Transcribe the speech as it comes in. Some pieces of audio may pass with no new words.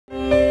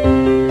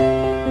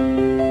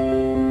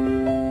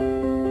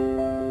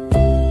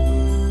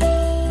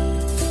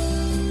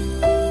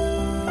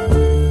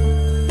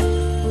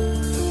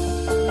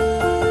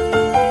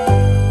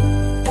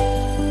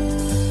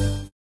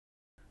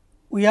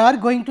we are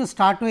going to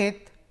start with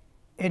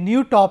a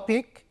new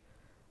topic,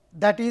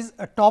 that is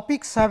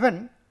topic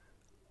 7.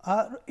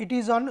 It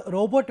is on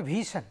robot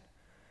vision.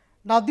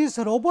 Now, this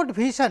robot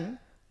vision,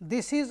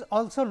 this is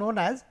also known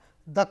as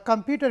the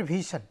computer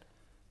vision.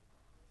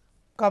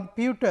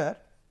 Computer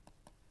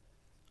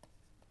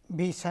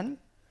vision,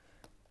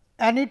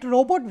 and in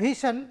robot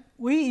vision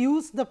we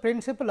use the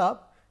principle of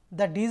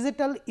the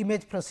digital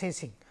image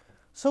processing.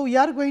 So, we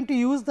are going to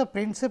use the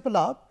principle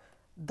of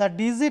the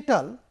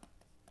digital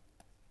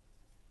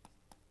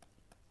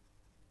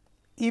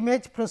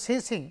image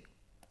processing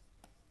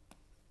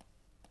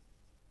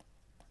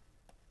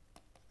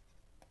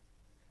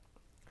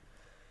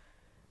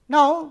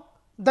Now,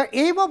 the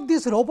aim of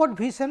this robot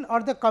vision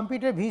or the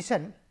computer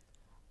vision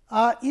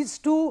is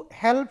to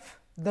help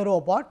the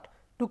robot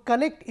to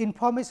collect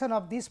information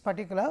of this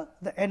particular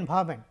the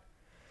environment.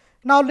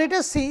 Now, let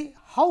us see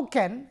how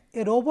can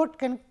a robot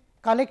can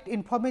collect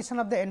information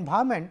of the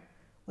environment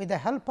with the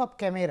help of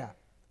camera.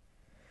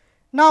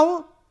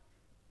 Now,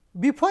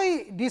 before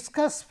I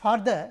discuss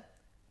further,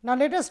 now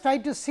let us try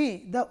to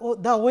see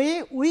the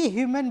way we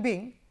human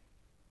being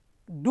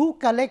do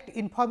collect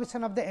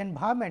information of the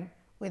environment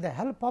with the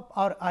help of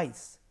our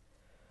eyes.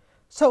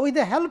 So, with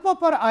the help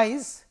of our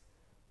eyes,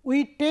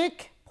 we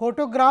take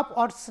photograph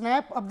or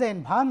snap of the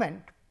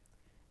environment,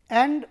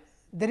 and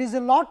there is a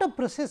lot of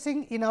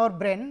processing in our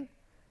brain,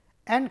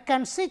 and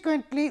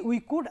consequently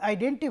we could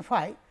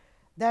identify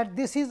that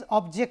this is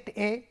object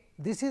A,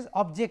 this is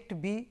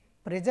object B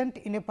present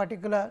in a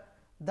particular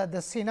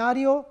the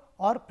scenario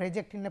or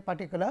project in a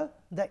particular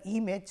the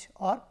image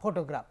or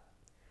photograph.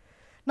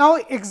 Now,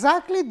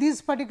 exactly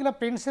this particular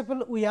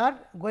principle we are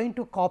going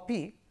to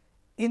copy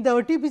in the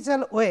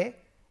artificial way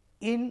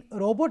in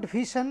robot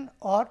vision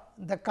or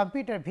the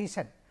computer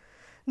vision.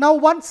 Now,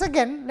 once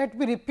again let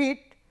me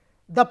repeat,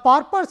 the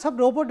purpose of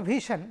robot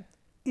vision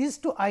is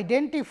to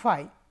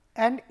identify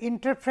and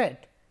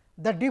interpret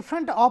the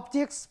different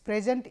objects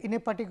present in a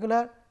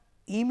particular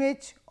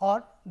image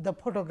or the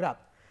photograph.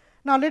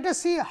 Now, let us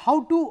see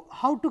how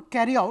to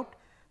carry out.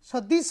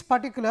 So, this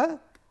particular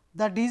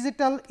the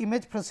digital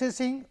image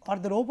processing or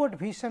the robot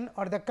vision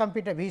or the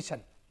computer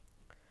vision.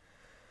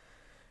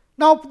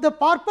 Now, the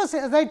purpose,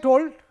 as I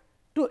told,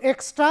 to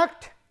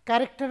extract,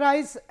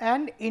 characterize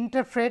and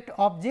interpret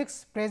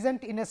objects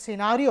present in a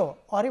scenario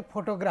or a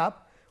photograph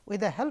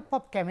with the help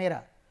of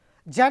camera.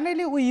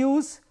 Generally, we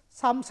use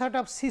some sort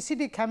of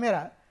CCD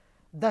camera,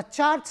 the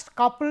charged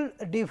coupled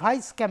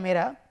device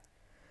camera.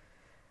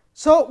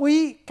 So,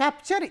 we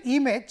capture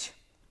image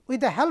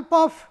with the help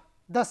of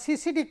the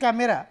CCD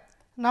camera.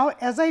 Now,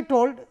 as I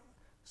told,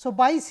 so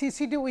by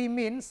CCD we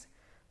means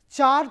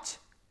charge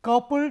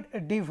coupled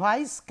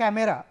device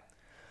camera.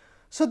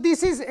 So,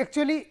 this is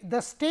actually the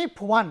step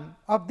 1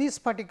 of this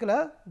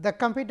particular the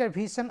computer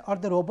vision or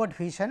the robot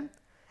vision,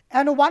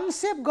 and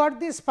once you have got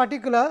this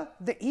particular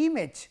the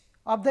image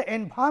of the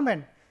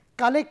environment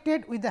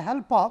collected with the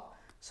help of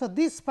so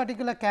this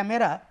particular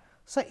camera.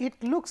 So,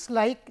 it looks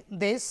like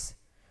this.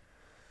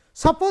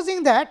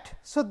 Supposing that,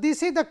 so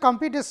this is the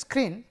computer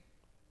screen.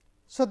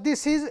 So,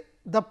 this is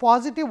the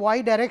positive y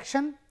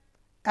direction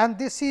and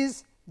this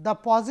is the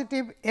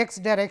positive x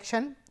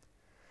direction.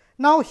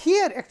 Now,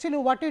 here actually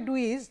what we do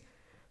is,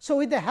 so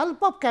with the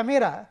help of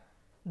camera,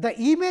 the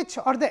image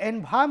or the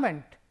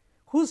environment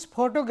whose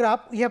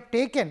photograph we have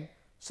taken,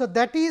 so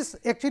that is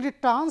actually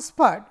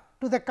transferred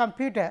to the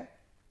computer,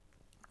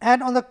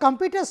 and on the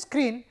computer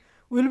screen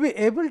we will be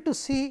able to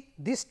see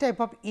this type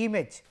of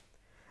image.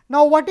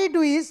 Now, what we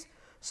do is,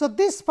 so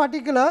this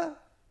particular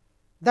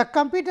the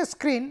computer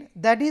screen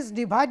that is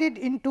divided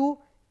into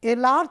a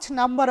large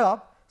number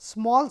of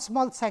small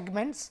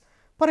segments.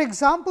 For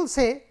example,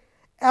 say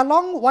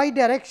along y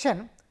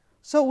direction,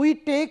 so we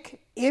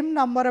take m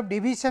number of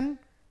division,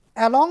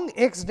 along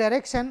x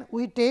direction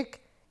we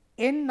take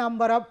n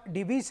number of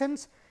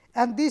divisions,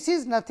 and this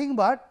is nothing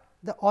but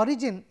the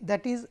origin,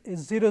 that is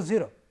 0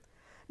 0.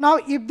 Now,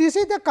 if this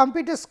is the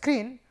computer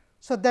screen,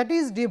 so that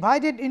is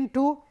divided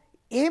into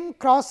m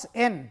cross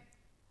n.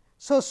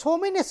 So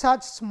many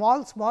such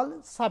small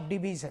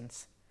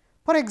subdivisions.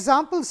 For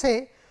example,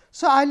 say,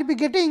 so I will be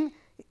getting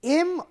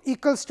m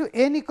equals to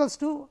n equals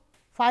to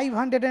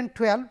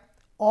 512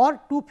 or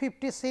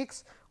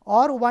 256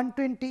 or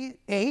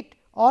 128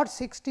 or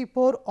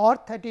 64 or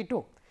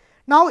 32.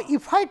 Now,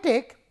 if I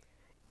take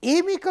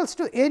m equals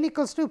to n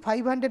equals to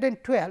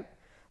 512,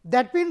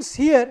 that means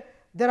here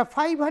there are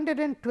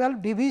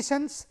 512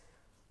 divisions,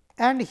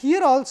 and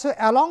here also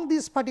along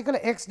this particular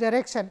x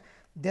direction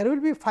there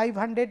will be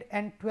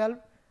 512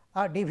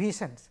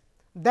 divisions.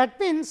 That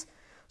means,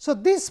 so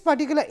this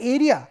particular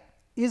area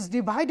is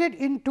divided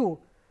into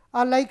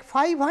like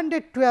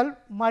 512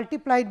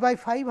 multiplied by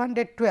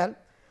 512.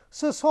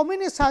 So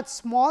many such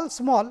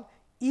small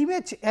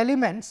image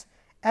elements,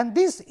 and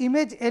this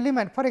image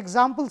element, for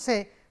example,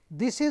 say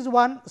this is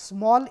one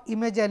small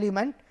image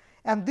element,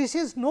 and this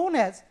is known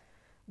as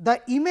the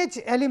image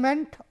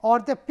element or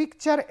the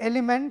picture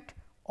element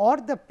or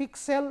the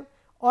pixel,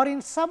 or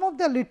in some of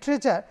the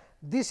literature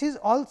this is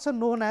also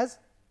known as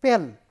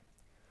PEL.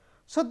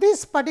 So,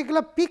 this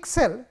particular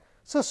pixel,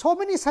 So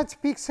many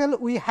such pixel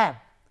we have.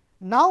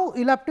 Now,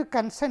 you will have to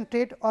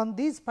concentrate on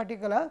these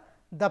particular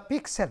the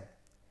pixel.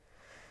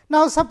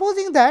 Now,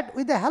 supposing that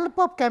with the help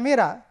of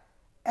camera,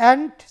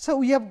 and so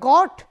we have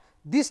got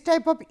this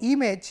type of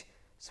image.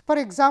 So, for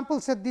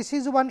example, say this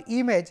is one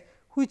image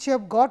which you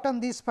have got on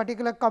this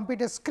particular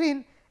computer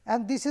screen,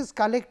 and this is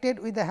collected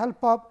with the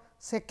help of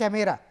say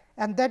camera,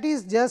 and that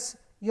is just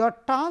your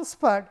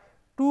transferred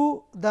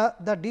to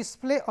the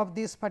display of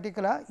this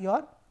particular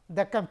your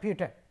the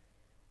computer.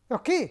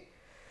 Okay.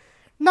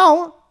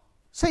 Now,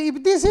 so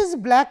if this is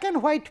black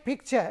and white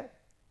picture,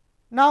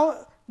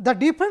 now the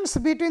difference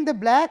between the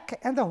black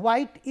and the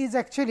white is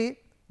actually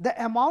the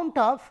amount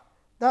of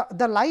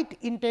the light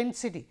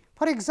intensity.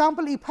 For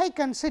example, if I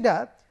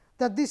consider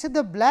that this is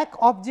the black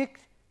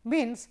object,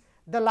 means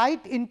the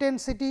light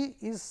intensity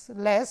is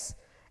less,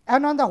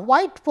 and on the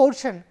white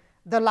portion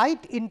the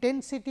light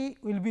intensity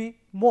will be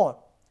more.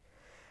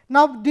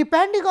 Now,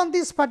 depending on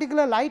this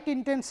particular light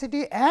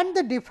intensity and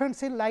the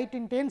difference in light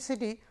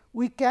intensity,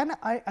 we can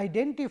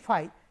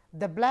identify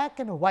the black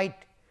and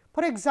white.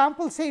 For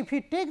example, say if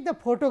you take the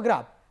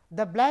photograph,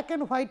 the black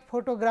and white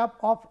photograph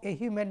of a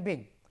human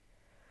being,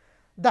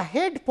 the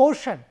head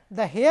portion,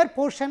 the hair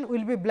portion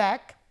will be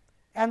black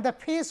and the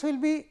face will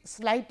be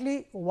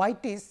slightly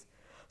whitish.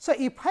 So,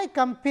 if I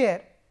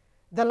compare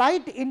the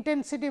light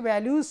intensity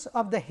values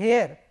of the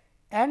hair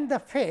and the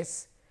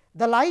face,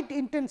 the light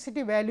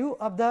intensity value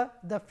of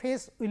the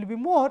face will be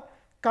more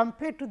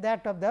compared to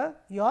that of the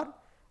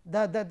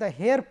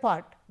hair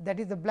part, that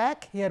is the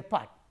black hair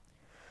part.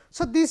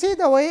 So, this is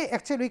the way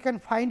actually we can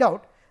find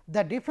out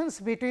the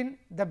difference between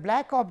the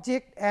black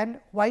object and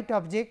white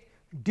object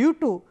due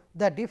to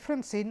the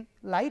difference in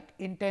light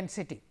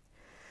intensity.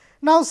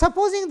 Now,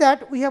 supposing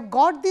that we have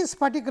got this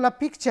particular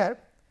picture,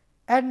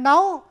 and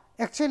now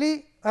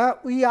actually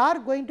we are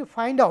going to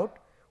find out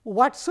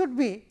what should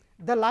be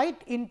the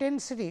light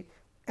intensity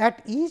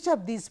at each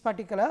of these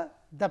particular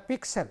the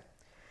pixel.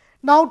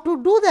 Now,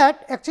 to do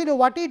that actually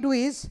what we do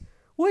is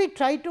we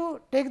try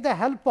to take the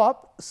help of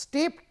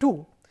step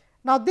 2.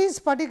 Now, this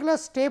particular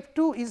step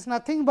 2 is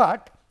nothing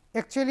but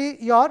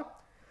actually your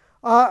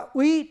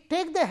we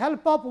take the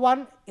help of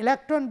one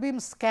electron beam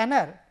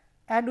scanner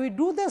and we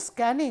do the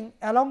scanning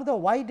along the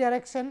y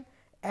direction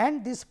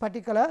and this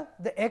particular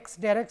the x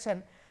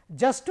direction,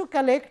 just to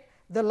collect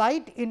the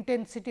light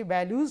intensity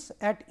values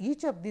at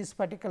each of these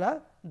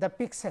particular the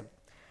pixel.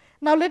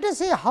 Now, let us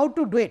see how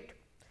to do it.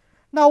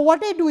 Now,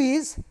 what I do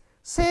is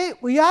say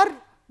we are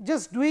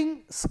just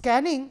doing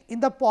scanning in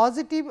the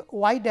positive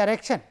y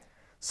direction.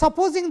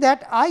 Supposing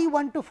that I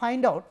want to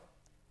find out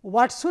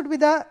what should be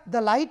the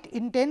light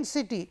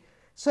intensity.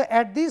 So,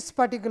 at this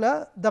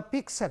particular the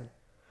pixel.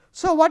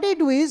 So, what I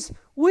do is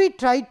we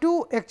try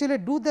to actually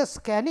do the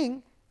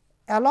scanning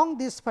along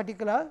this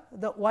particular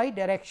the y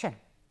direction,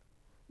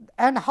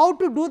 and how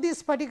to do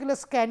this particular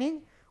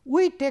scanning?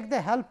 We take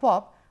the help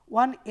of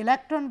one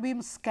electron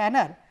beam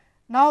scanner.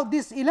 Now,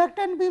 this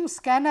electron beam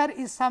scanner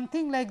is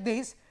something like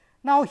this.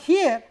 Now,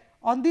 here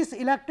on this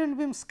electron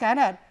beam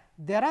scanner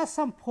there are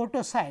some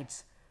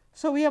photosites.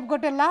 So, we have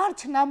got a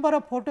large number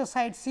of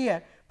photosites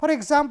here. For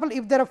example,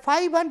 if there are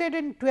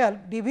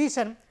 512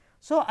 division,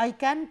 so I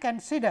can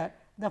consider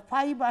the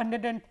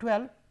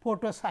 512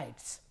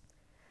 photosites.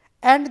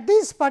 And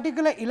this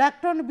particular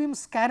electron beam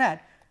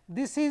scanner,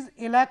 this is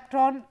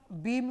electron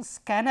beam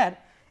scanner,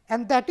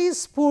 and that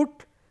is put.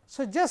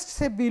 So, just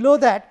say below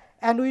that,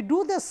 and we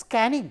do the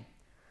scanning.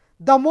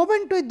 The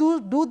moment we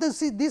do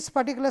this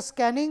particular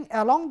scanning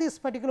along this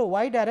particular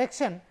y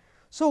direction,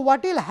 so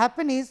what will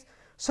happen is,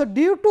 so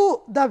due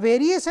to the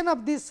variation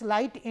of this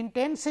light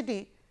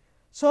intensity,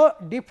 so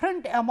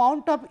different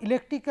amount of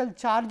electrical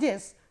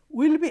charges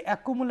will be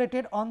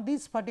accumulated on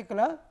this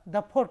particular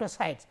the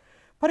photosite.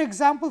 For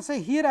example,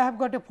 say here I have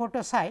got a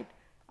photosite,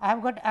 I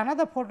have got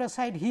another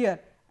photosite here,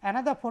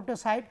 another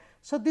photosite.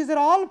 So, these are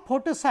all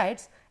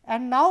photosites,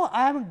 and now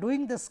I am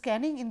doing the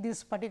scanning in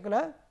this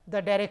particular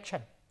the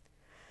direction.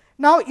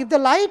 Now, if the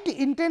light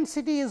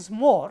intensity is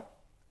more,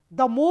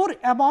 the more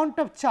amount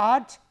of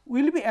charge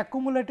will be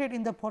accumulated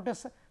in the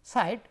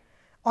photosite.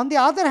 On the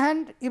other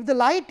hand, if the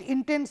light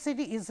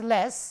intensity is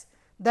less,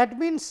 that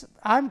means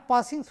I am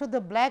passing through the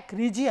black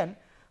region.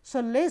 So,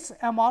 less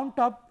amount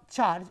of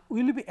charge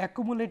will be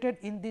accumulated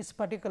in this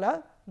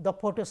particular the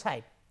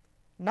photosite.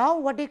 Now,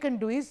 what you can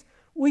do is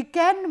we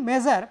can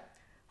measure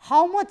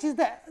how much is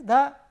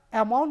the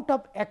amount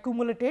of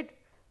accumulated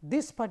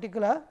this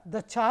particular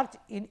the charge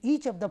in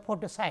each of the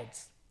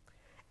photosites.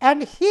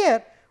 And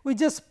here we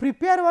just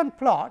prepare one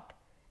plot,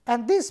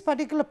 and this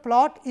particular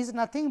plot is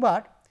nothing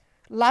but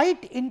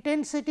light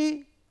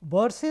intensity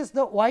versus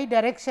the y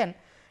direction.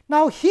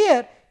 Now,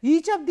 here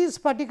each of these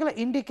particular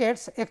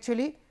indicates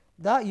actually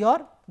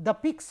the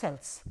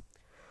pixels.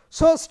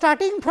 So,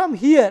 starting from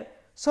here,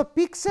 so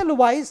pixel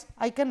wise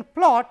I can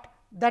plot,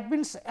 that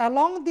means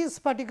along this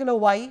particular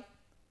y.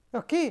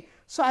 Okay.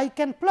 So, I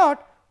can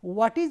plot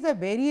what is the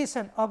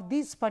variation of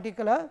this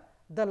particular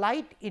the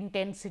light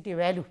intensity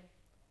value.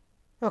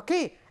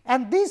 Okay.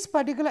 And this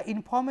particular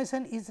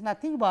information is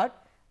nothing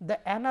but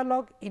the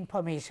analog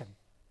information.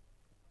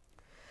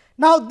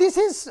 Now, this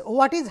is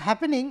what is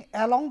happening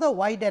along the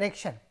y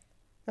direction,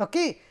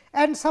 okay.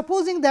 And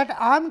supposing that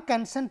I am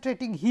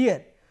concentrating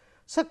here.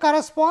 So,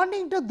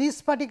 corresponding to this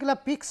particular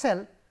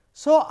pixel,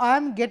 so I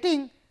am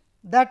getting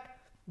that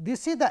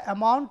this is the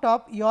amount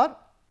of your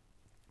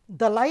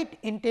the light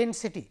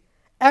intensity,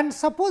 and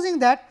supposing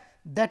that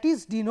that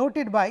is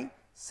denoted by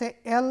say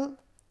L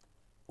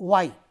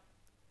y.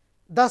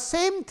 The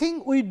same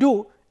thing we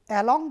do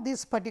along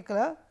this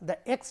particular the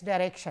x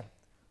direction.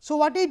 So,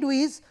 what we do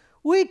is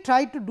we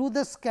try to do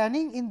the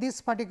scanning in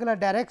this particular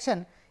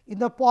direction in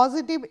the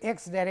positive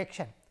x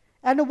direction,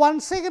 and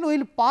once again we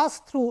will pass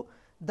through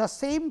the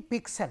same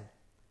pixel,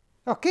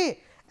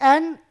 okay.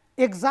 And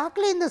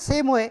exactly in the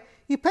same way,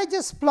 if I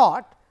just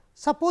plot,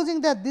 supposing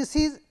that this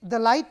is the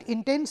light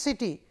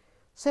intensity,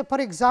 say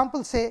for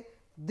example, say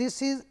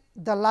this is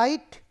the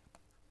light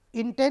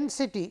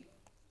intensity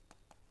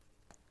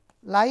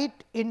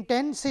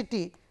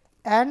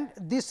and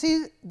this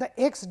is the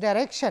x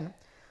direction.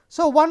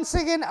 So, once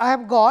again I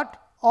have got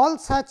all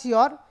such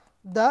your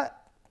the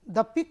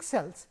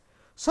pixels.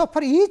 So,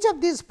 for each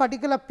of these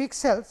particular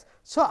pixels,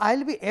 so I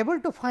will be able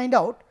to find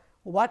out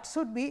what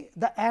should be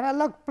the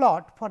analog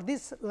plot for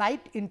this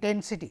light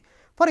intensity.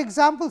 For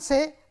example,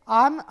 say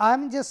I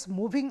am just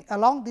moving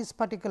along this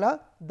particular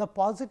the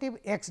positive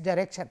x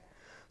direction.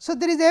 So,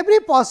 there is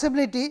every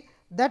possibility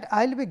that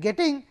I will be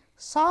getting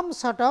some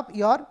sort of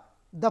your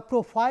the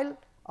profile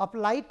of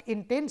light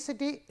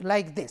intensity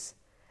like this.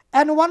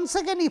 And once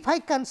again, if I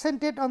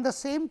concentrate on the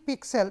same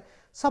pixel,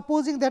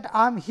 supposing that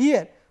I am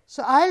here.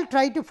 So, I will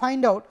try to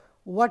find out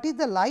what is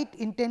the light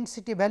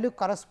intensity value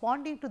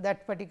corresponding to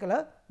that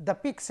particular the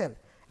pixel,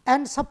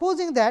 and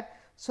supposing that.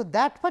 So,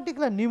 that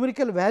particular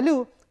numerical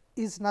value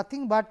is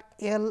nothing but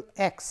L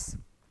x.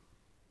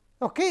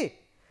 Okay.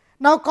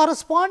 Now,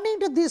 corresponding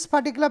to this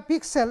particular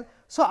pixel,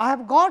 so I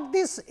have got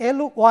this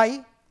L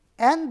y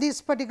and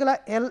this particular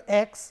L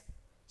x.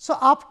 So,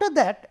 after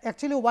that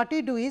actually what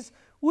we do is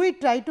we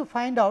try to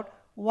find out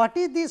what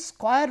is the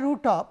square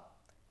root of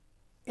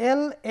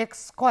L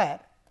x square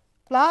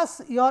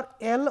plus your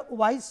L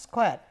y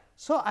square.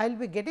 So, I will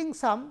be getting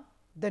some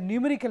the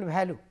numerical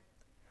value.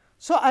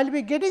 So, I will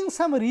be getting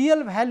some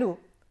real value,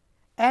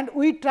 and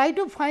we try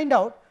to find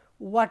out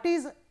what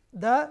is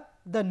the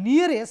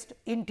nearest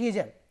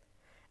integer.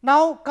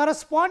 Now,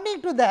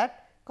 corresponding to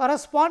that,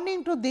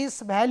 corresponding to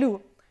this value,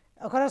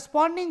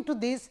 corresponding to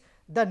this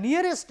the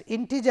nearest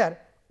integer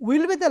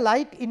will be the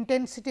light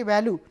intensity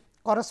value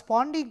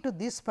corresponding to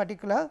this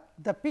particular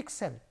the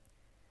pixel.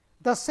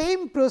 The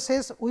same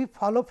process we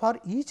follow for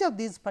each of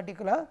these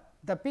particular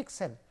the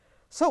pixel.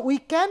 So, we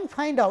can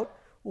find out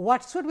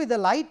what should be the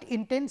light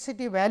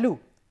intensity value,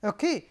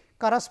 okay,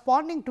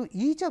 corresponding to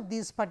each of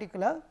these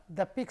particular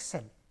the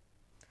pixel.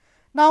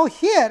 Now,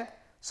 here,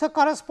 so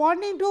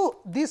corresponding to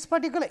this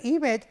particular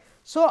image,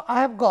 so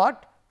I have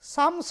got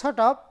some sort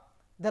of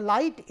the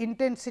light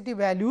intensity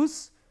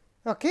values.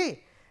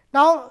 Okay.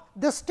 Now,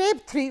 the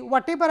step 3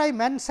 whatever I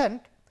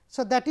mentioned,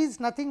 so that is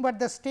nothing but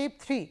the step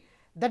 3,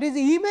 that is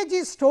the image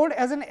is stored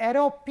as an array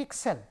of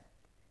pixel,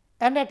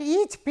 and at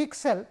each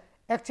pixel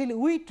actually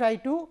we try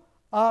to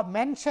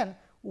mention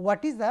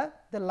what is the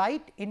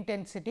light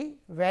intensity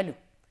value.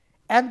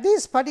 And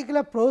this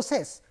particular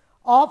process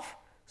of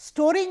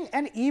storing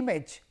an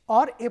image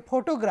or a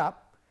photograph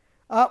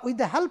with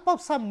the help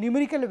of some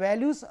numerical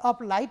values of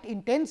light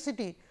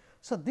intensity.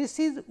 So, this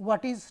is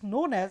what is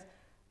known as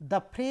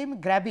the frame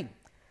grabbing.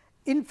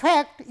 In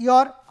fact,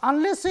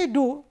 unless we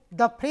do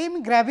the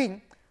frame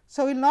grabbing,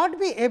 so we will not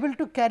be able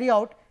to carry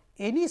out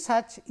any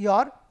such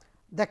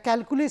the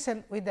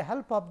calculation with the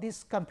help of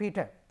this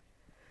computer.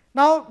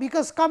 Now,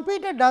 because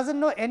computer does not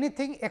know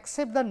anything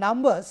except the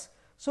numbers.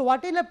 So,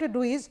 what we will have to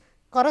do is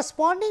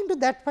corresponding to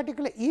that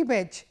particular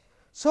image.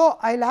 So,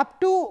 I will have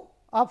to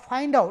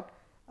find out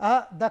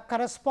the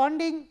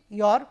corresponding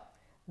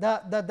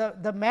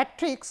the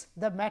matrix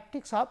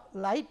of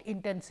light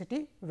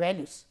intensity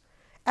values,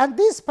 and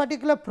this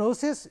particular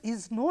process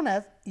is known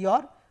as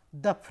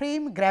the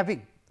frame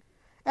grabbing.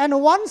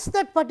 And once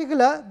that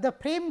particular the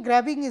frame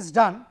grabbing is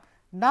done,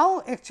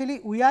 now actually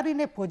we are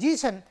in a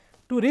position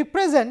to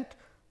represent.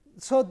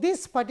 So,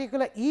 this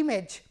particular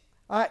image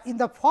in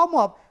the form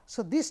of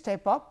this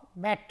type of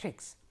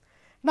matrix.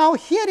 Now,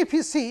 here if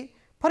you see,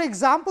 for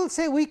example,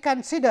 say we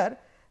consider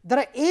there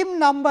are m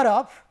number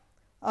of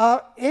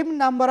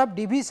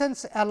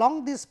divisions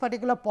along this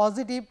particular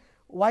positive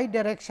y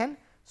direction.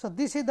 So,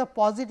 this is the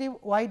positive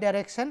y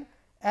direction,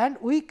 and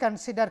we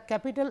consider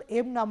capital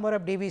M number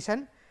of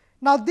division.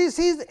 Now, this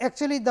is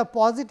actually the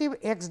positive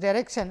x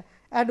direction,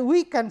 and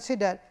we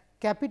consider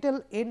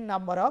capital N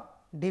number of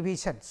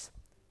divisions.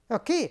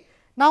 Okay.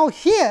 Now,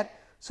 here,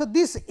 so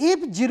this f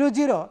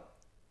 00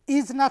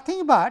 is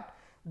nothing but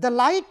the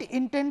light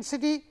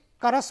intensity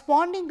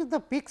corresponding to the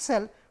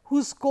pixel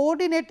whose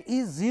coordinate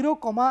is 0,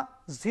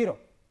 0.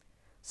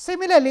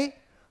 Similarly,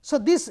 so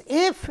this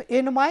f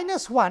n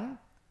minus 1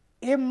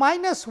 m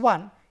minus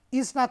 1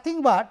 is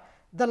nothing but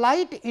the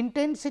light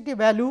intensity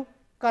value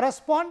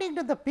corresponding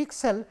to the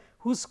pixel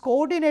whose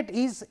coordinate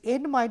is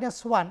n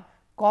minus 1,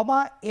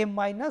 m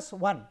minus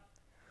 1.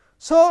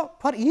 So,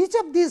 for each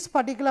of these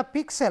particular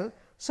pixel,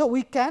 so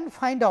we can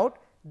find out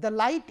the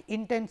light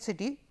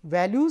intensity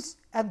values,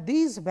 and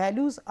these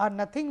values are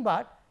nothing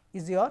but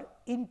is your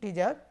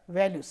integer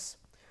values.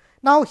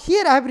 Now,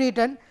 here I have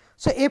written,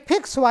 so f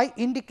x y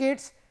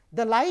indicates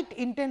the light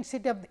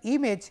intensity of the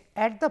image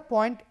at the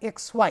point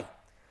x y.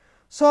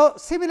 So,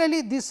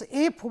 similarly, this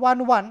f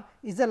 11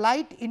 is the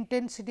light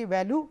intensity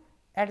value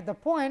at the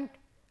point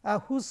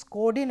whose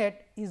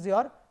coordinate is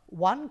your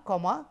 1,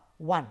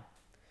 1.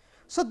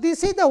 So,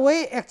 this is the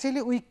way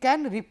actually we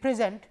can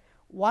represent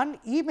one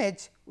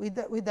image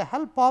with the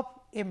help of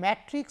a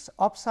matrix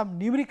of some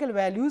numerical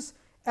values,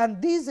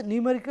 and these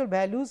numerical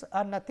values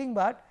are nothing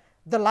but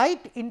the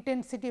light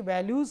intensity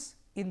values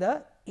in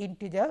the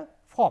integer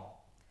form.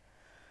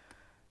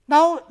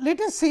 Now, let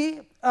us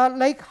see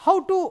like how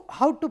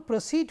to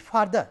proceed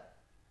further.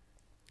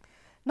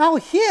 Now,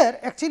 here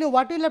actually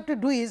what we will have to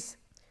do is,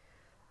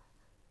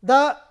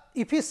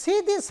 if you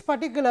see this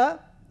particular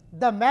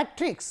the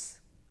matrix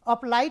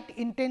of light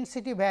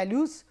intensity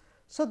values.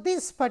 So,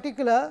 this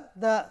particular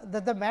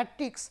the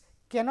matrix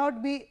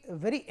cannot be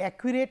very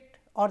accurate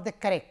or the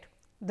correct.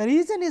 The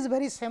reason is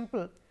very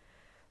simple.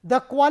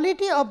 The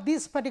quality of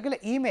this particular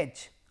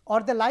image or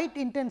the light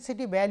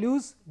intensity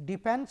values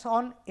depends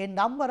on a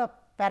number of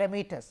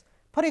parameters.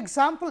 For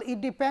example,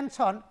 it depends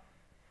on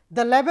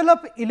the level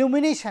of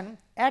illumination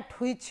at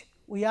which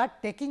we are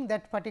taking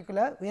that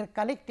particular, we are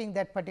collecting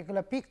that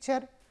particular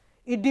picture.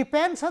 It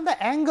depends on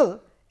the angle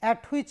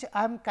at which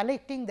I am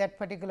collecting that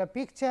particular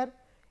picture.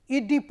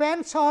 It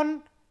depends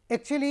on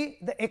actually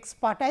the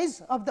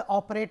expertise of the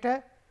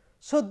operator.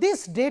 So,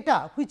 this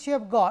data which you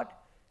have got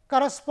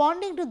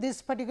corresponding to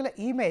this particular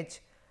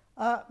image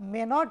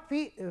may not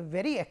be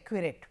very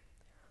accurate.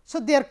 So,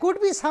 there could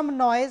be some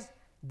noise,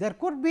 there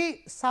could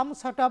be some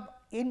sort of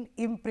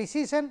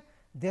imprecision,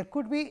 there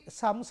could be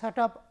some sort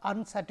of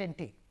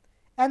uncertainty,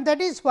 and that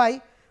is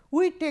why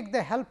we take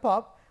the help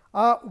of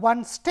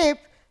one step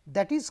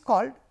that is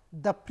called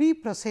the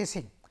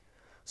pre-processing.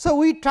 So,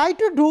 we try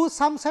to do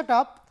some sort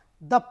of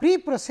the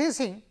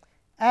pre-processing,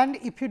 and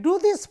if you do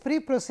this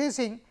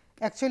pre-processing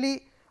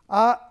actually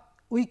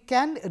we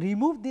can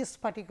remove this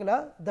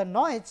particular the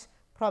noise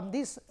from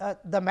this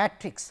the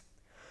matrix.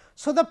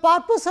 So, the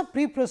purpose of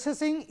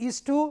pre-processing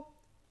is to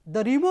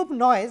the remove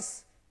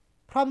noise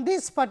from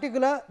this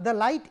particular the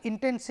light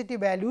intensity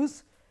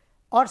values,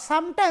 or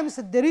sometimes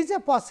there is a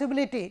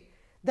possibility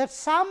that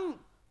some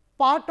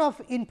part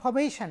of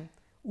information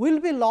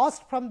will be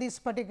lost from this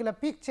particular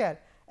picture,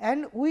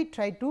 and we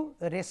try to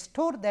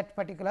restore that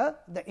particular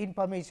the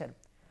information.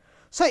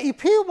 So,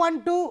 if you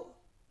want to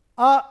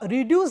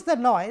reduce the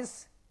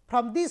noise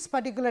from this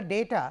particular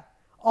data,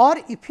 or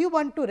if you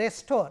want to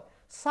restore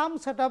some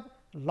sort of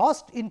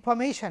lost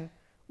information,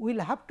 we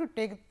will have to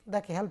take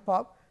the help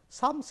of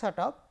some sort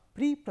of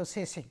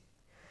pre-processing.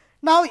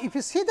 Now, if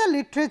you see the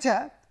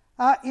literature,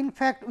 in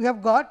fact, we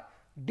have got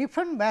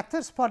different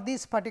methods for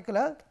this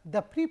particular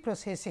the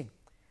pre-processing.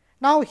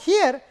 Now,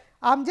 here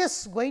I am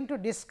just going to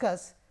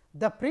discuss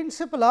the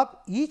principle of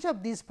each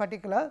of these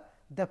particular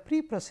the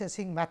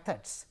pre-processing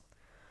methods.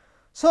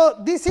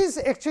 So, this is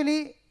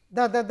actually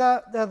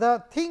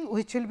the thing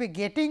which will be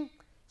getting.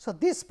 So,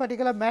 this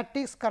particular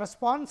matrix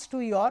corresponds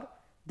to your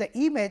the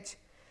image.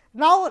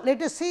 Now,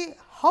 let us see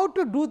how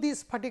to do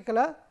this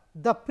particular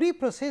the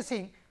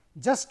pre-processing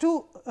just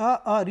to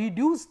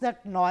reduce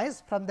that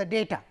noise from the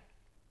data.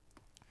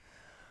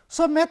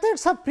 So,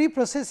 methods of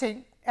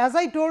pre-processing, as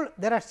I told,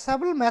 there are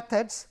several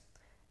methods,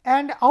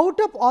 and out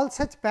of all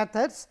such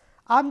methods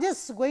I am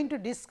just going to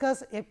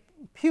discuss a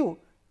few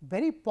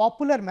very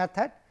popular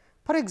method.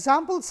 For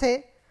example,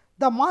 say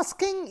the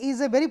masking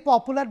is a very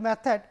popular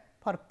method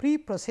for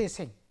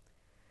pre-processing.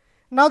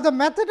 Now, the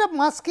method of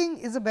masking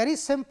is very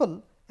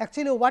simple.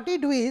 Actually, what we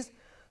do is,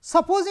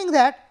 supposing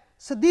that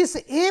so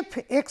this f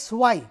x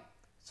y,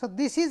 so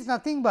this is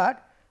nothing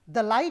but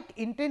the light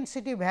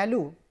intensity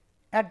value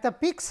at the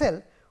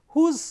pixel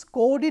whose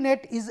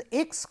coordinate is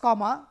x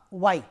comma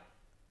y,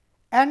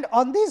 and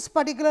on this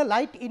particular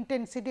light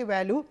intensity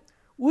value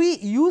we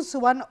use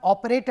one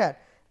operator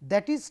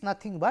that is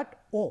nothing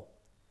but O.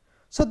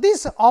 So,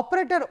 this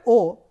operator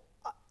O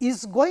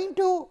is going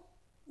to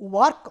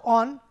work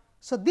on,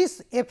 so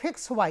this f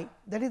x y,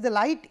 that is the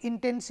light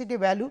intensity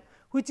value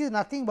which is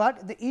nothing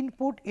but the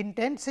input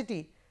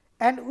intensity,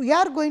 and we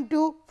are going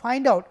to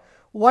find out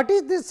what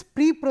is this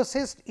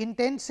pre-processed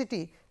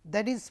intensity,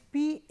 that is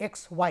P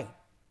x y.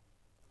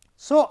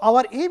 So,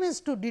 our aim is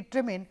to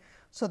determine,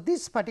 so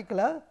this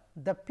particular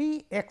the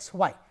P x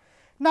y.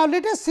 Now,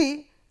 let us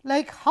see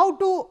like how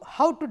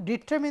to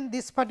determine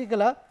this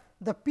particular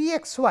the P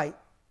x y,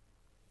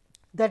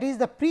 that is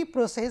the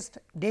pre-processed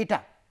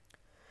data.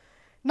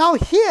 Now,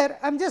 here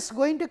I am just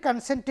going to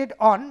concentrate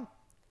on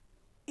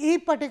a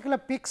particular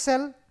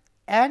pixel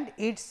and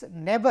its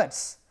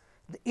neighbors,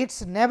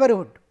 its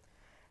neighborhood.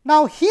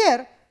 Now,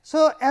 here,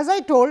 so as I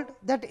told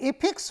that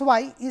f x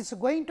y is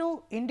going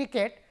to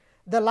indicate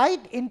the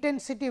light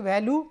intensity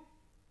value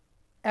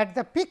at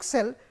the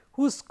pixel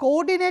whose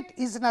coordinate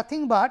is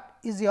nothing but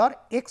is your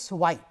x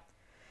y.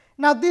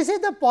 Now, this is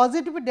the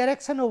positive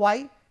direction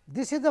y,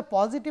 this is the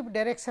positive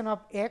direction of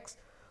x.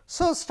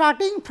 So,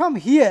 starting from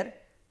here,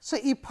 so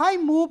if I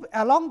move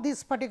along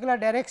this particular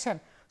direction,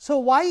 so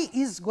y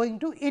is going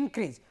to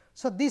increase.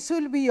 So, this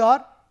will be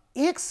your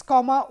x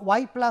comma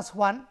y plus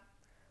 1.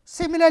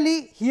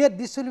 Similarly, here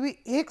this will be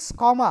x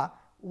comma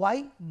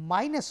y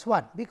minus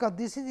 1, because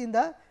this is in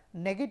the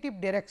negative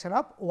direction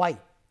of y.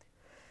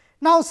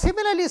 Now,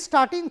 similarly,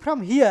 starting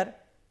from here,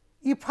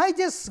 if I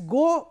just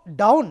go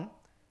down,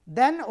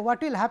 then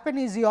what will happen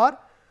is your,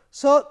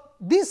 so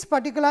this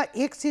particular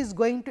x is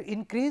going to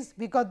increase,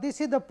 because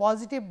this is the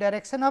positive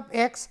direction of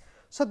x.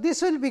 So,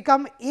 this will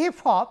become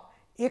f of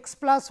x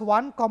plus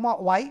 1 comma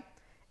y,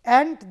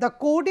 and the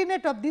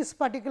coordinate of this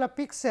particular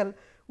pixel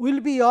will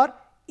be your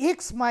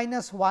x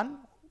minus 1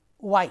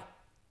 y.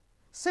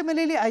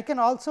 Similarly, I can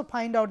also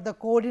find out the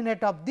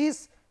coordinate of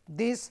this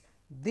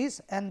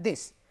and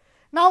this.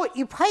 Now,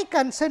 if I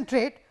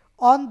concentrate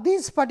on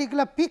this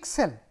particular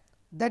pixel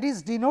that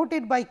is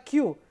denoted by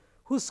q,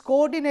 whose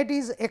coordinate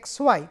is x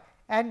y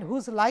and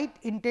whose light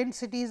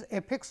intensity is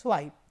f x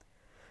y.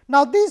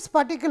 Now, this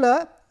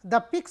particular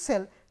the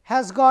pixel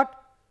has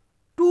got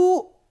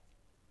two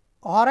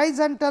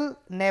horizontal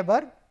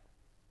neighbor,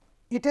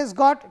 it has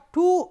got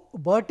two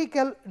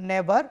vertical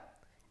neighbor,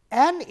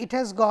 and it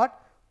has got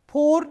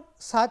 4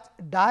 such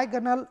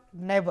diagonal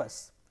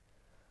neighbors.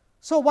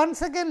 So,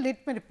 once again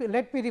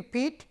let me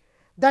repeat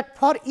that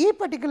for a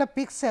particular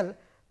pixel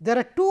there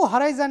are 2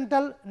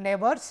 horizontal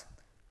neighbors,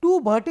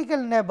 2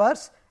 vertical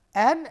neighbors,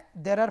 and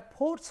there are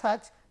 4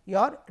 such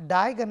your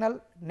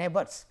diagonal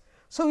neighbors.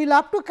 So, we will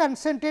have to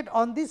concentrate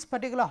on this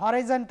particular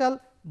horizontal,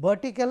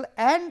 vertical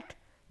and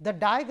the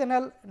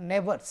diagonal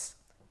neighbors.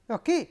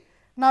 Okay.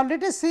 Now,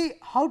 let us see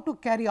how to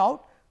carry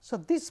out. So,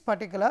 this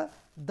particular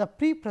the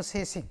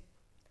pre-processing.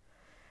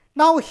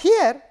 Now,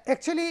 here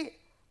actually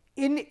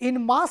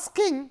in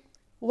masking,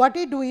 what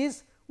we do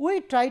is we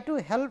try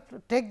to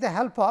take the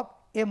help of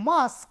a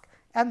mask,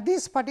 and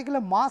this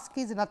particular mask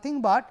is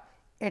nothing but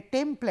a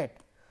template.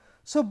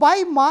 So,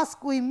 by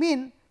mask we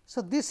mean,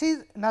 so this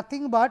is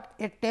nothing but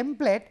a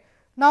template.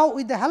 Now,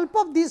 with the help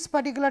of this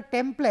particular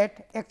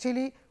template,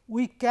 actually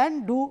we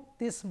can do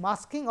this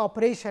masking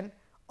operation,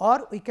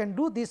 or we can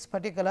do this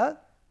particular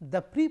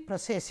the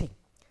pre-processing.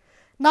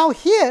 Now,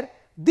 here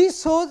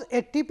this shows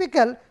a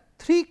typical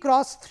 3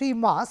 cross 3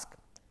 mask,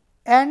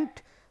 and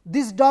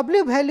these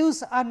W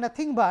values are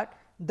nothing but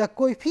the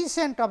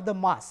coefficient of the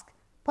mask.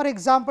 For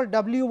example,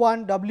 W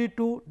 1, W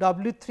 2,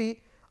 W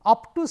 3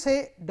 up to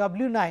say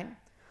W 9.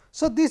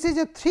 So, this is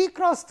a 3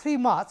 cross 3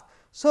 mask.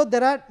 So,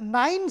 there are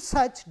 9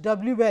 such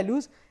W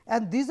values,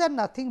 and these are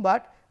nothing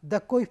but the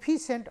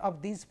coefficient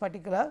of these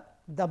particular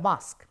the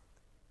mask.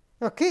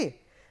 Okay.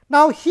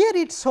 Now, here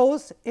it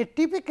shows a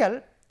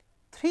typical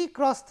 3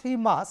 cross 3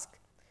 mask.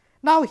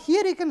 Now,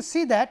 here you can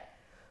see that.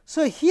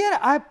 So, here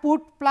I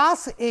put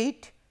plus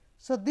 8.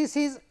 So, this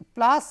is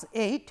plus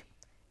 8,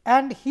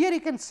 and here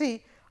you can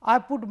see I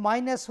put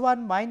minus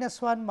 1,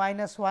 minus 1,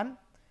 minus 1,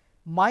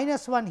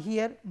 minus 1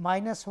 here,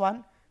 minus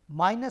 1,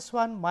 minus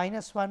 1,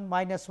 minus 1,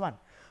 minus 1.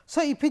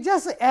 So, if you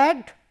just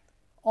add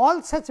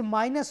all such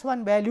minus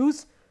 1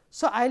 values,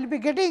 so I will be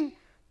getting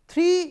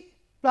 3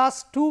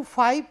 plus 2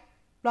 5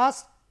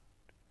 plus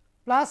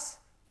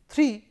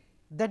 3,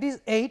 that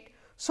is 8.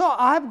 So,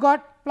 I have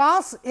got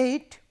plus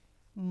 8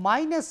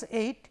 minus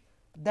 8,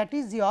 that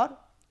is your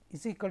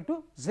is equal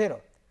to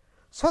 0.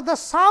 So, the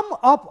sum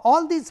of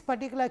all these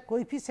particular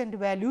coefficient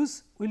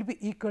values will be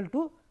equal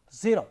to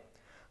 0.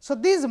 So,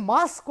 these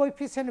mask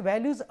coefficient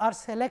values are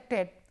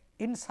selected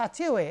in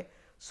such a way,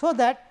 so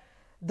that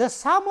the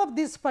sum of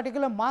these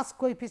particular mask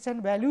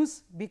coefficient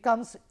values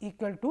becomes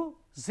equal to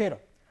 0.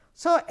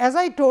 So, as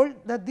I told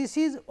that this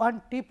is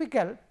one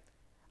typical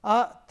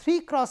 3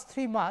 cross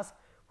 3 mask,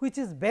 which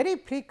is very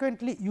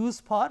frequently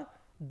used for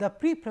the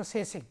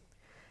pre-processing.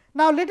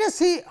 Now, let us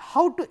see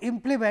how to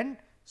implement.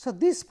 So,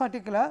 this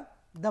particular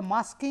the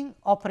masking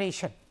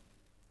operation.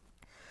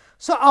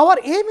 So, our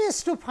aim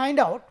is to find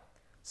out,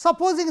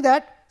 supposing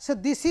that, so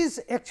this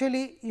is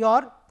actually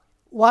your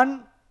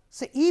one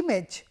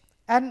image,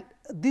 and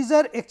these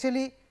are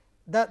actually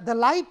the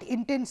light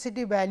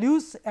intensity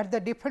values at the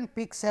different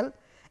pixel,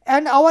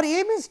 and our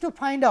aim is to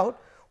find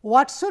out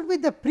what should be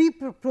the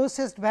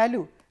pre-processed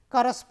value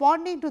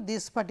corresponding to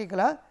this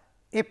particular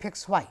f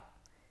x y.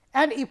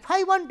 And if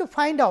I want to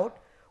find out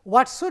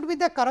what should be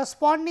the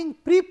corresponding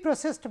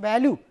pre-processed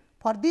value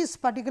for this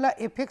particular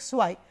f x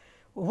y,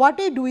 what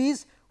we do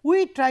is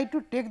we try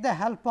to take the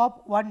help of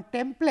one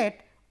template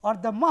or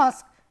the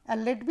mask,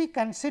 and let me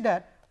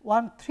consider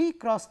one 3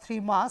 cross 3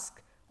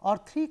 mask or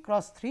 3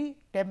 cross 3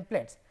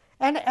 templates.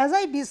 And as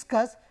I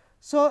discussed,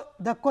 so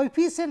the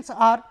coefficients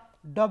are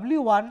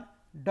W 1,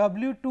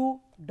 W 2,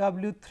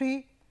 W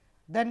 3,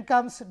 then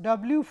comes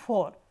W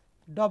 4,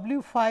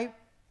 W 5,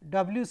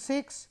 W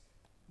 6,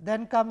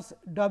 then comes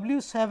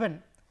W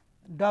 7,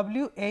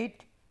 W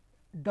 8,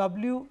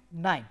 W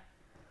 9.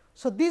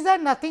 So, these are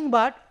nothing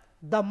but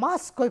the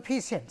mask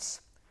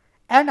coefficients,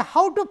 and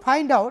how to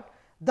find out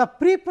the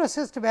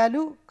pre-processed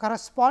value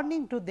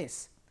corresponding to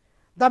this.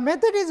 The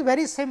method is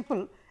very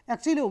simple.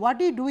 Actually, what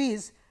we do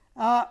is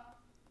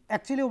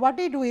actually what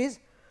we do is,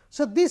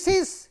 so this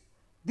is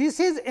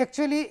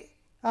actually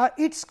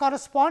its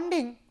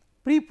corresponding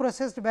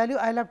pre-processed value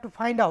I will have to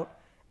find out,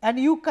 and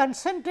you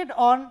concentrate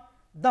on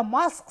the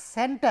mask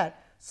center,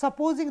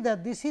 supposing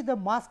that this is the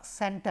mask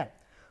center.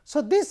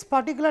 So, this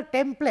particular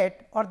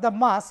template or the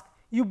mask,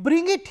 you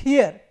bring it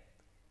here,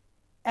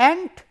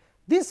 and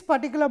this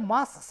particular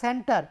mask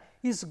center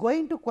is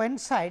going to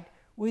coincide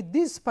with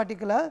this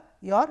particular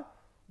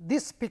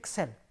this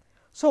pixel.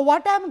 So,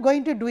 what I am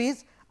going to do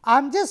is, I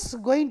am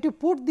just going to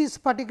put this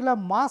particular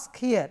mask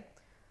here.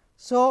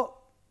 So,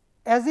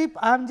 as if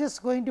I am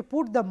just going to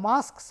put the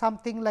mask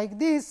something like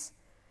this,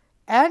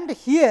 and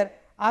here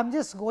I am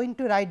just going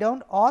to write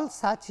down all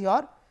such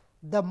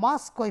the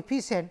mask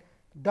coefficient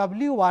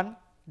W 1,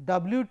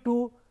 W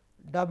 2,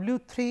 W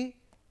 3,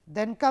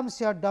 then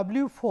comes your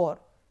W 4,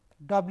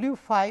 W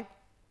 5,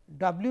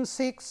 W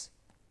 6,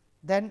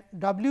 then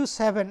W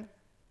 7,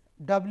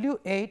 W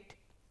 8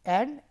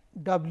 and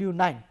W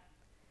 9.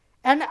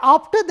 And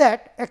after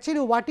that,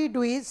 actually what we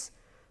do is,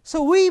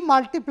 so we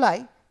multiply,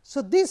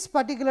 so this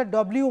particular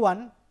W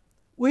 1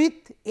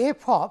 with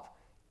f of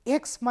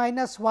x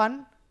minus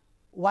 1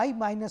 y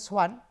minus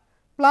 1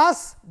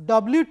 plus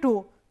W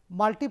 2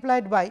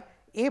 multiplied by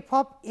f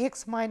of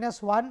x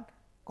minus 1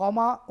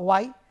 comma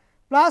y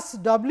plus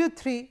W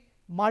 3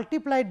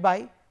 multiplied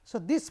by, so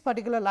this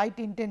particular light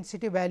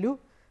intensity value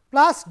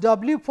plus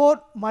W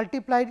 4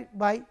 multiplied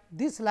by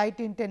this light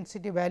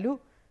intensity value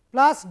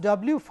plus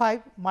W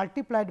 5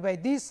 multiplied by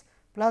this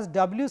plus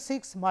W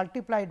 6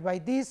 multiplied by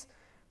this,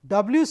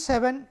 W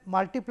 7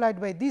 multiplied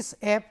by this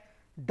f,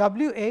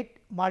 W 8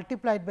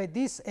 multiplied by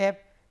this f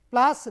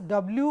plus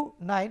W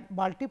 9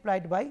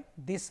 multiplied by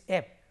this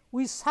f.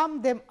 We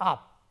sum them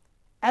up,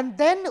 and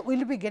then we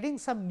will be getting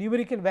some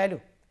numerical value,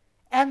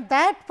 and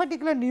that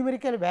particular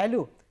numerical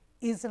value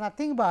is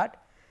nothing but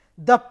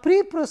the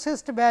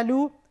pre-processed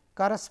value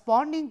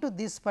corresponding to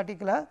this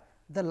particular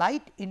the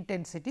light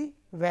intensity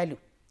value.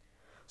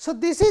 So,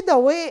 this is the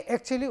way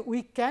actually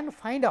we can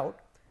find out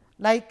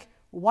like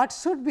what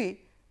should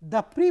be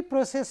the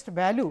pre-processed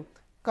value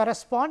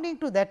corresponding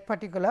to that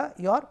particular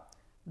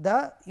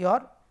the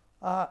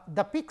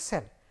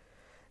pixel.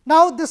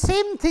 Now, the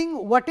same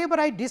thing whatever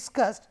I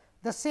discussed,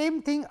 the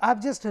same thing I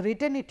have just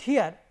written it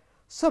here.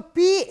 So,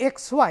 P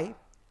x y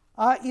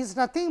is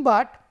nothing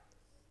but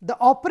the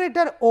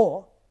operator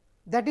O,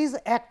 that is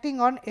acting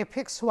on f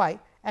x y,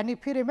 and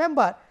if you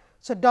remember,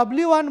 so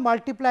W 1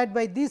 multiplied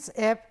by this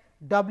f,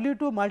 W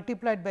 2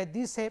 multiplied by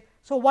this f.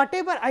 So,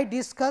 whatever I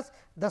discuss,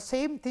 the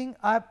same thing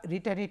I have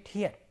written it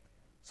here.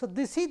 So,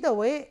 this is the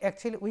way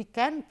actually we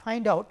can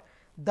find out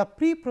the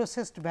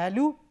pre-processed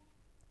value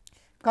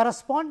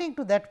corresponding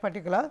to that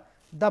particular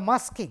the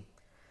masking.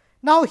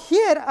 Now,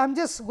 here I am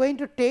just going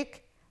to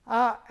take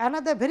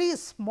another very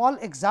small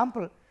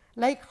example,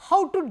 like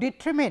how to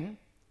determine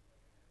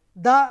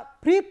the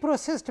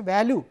pre-processed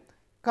value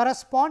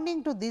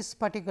corresponding to this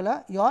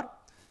particular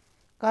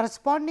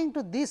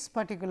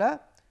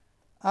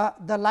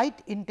the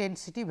light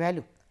intensity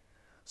value.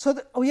 So,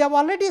 we have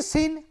already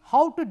seen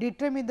how to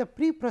determine the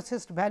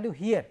pre-processed value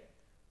here,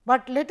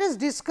 but let us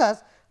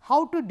discuss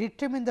how to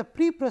determine the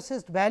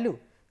pre-processed value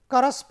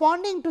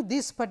corresponding to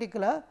this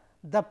particular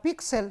the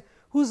pixel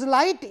whose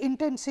light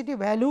intensity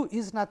value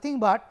is nothing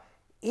but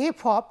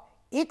f of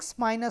x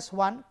minus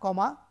 1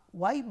 comma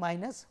y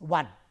minus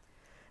 1.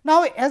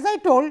 Now, as I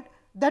told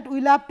that we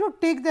will have to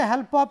take the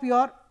help of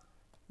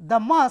the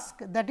mask,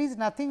 that is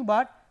nothing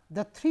but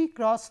the 3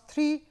 cross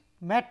 3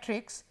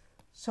 matrix.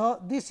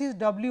 So, this is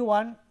W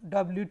 1,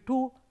 W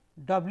 2,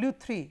 W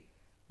 3,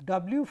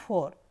 W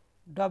 4,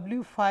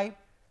 W 5,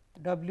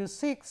 W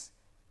 6,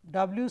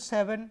 W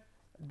 7,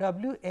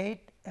 W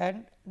 8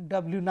 and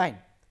W 9.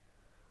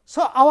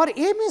 So, our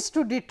aim is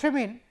to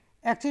determine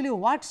actually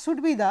what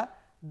should be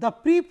the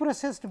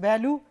pre-processed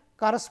value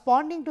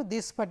corresponding to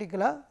this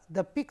particular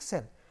the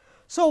pixel.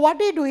 So, what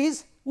we do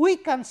is we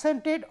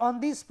concentrate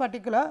on this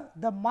particular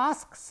the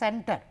mask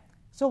center.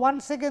 So,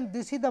 once again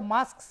this is the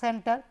mask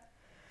center.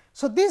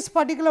 So, this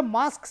particular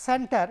mask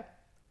center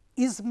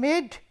is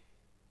made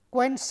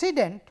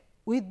coincident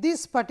with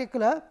this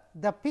particular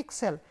the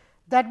pixel,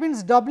 that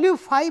means W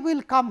 5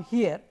 will come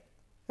here,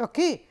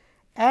 okay,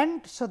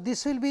 and so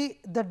this will be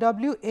the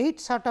W 8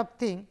 sort of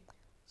thing.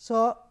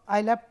 So,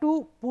 I will have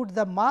to put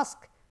the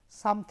mask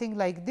something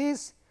like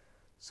this.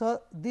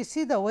 So, this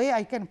is the way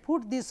I can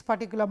put this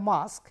particular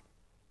mask.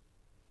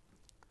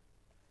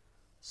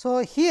 So,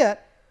 here,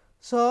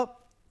 so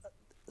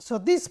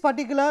this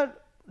particular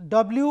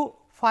W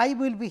 5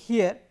 will be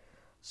here.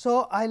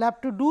 So, I will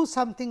have to do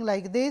something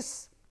like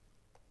this.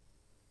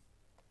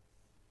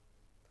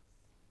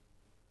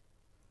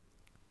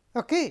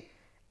 Okay.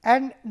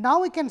 And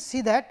now, we can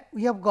see that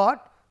we have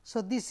got.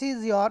 So, this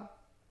is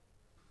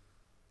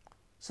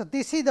so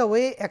this is the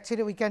way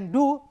actually we can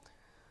do.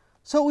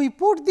 So, we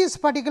put this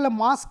particular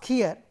mask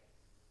here.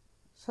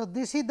 So,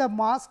 this is the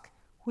mask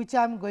which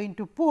I am going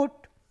to put.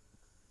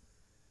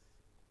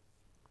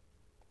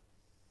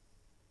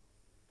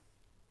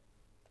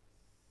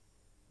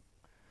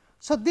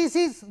 So,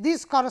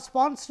 this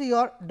corresponds to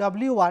your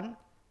W 1,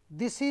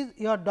 this is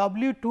your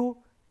W 2,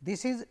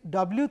 this is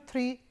W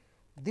 3,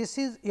 this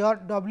is your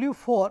W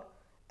 4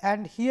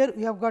 and here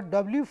we have got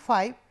W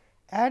 5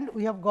 and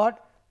we have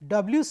got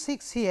W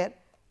 6 here,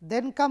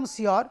 then comes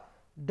your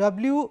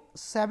W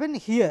 7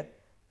 here,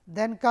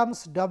 then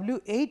comes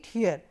W 8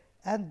 here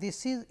and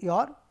this is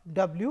your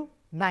W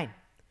 9.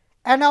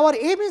 And our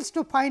aim is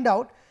to find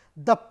out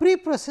the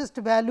pre-processed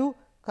value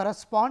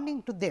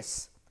corresponding to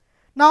this.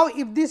 Now,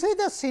 if this is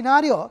the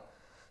scenario,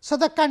 so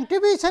the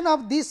contribution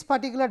of this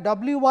particular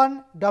W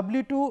 1,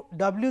 W 2,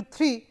 W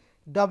 3,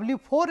 W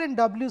 4 and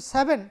W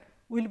 7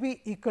 will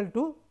be equal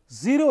to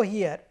 0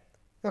 here.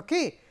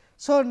 Okay.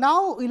 So,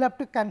 now we will have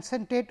to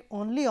concentrate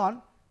only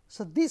on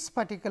this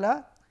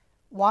particular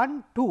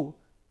 1, 2,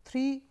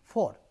 3,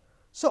 4.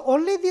 So,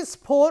 only these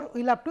 4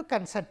 we will have to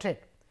concentrate.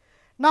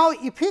 Now,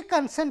 if we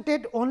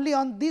concentrate only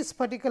on this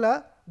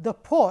particular the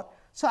 4,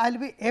 so I will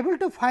be able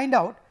to find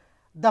out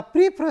the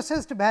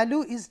pre-processed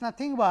value is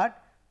nothing but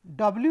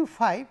W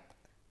 5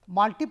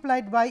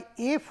 multiplied by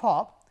f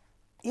of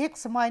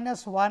x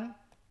minus 1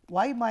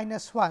 y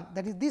minus 1,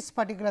 that is this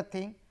particular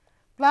thing,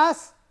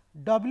 plus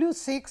W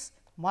 6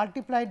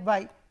 multiplied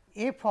by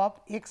f of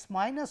x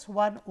minus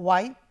 1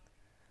 y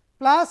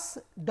plus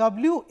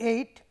W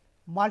 8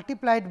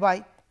 multiplied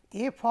by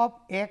f of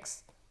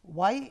x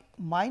y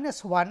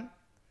minus 1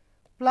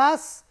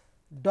 plus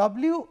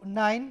W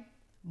 9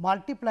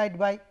 multiplied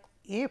by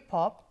f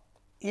of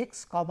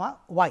x comma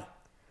y.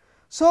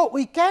 So,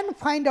 we can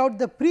find out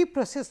the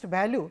pre-processed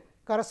value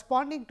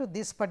corresponding to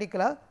this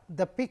particular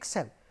the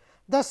pixel.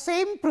 The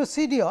same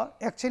procedure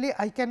actually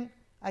I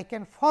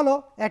can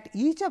follow at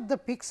each of the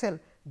pixel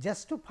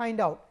just to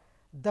find out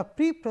the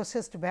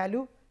pre-processed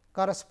value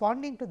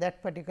corresponding to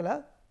that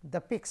particular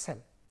the pixel.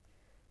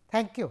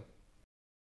 Thank you.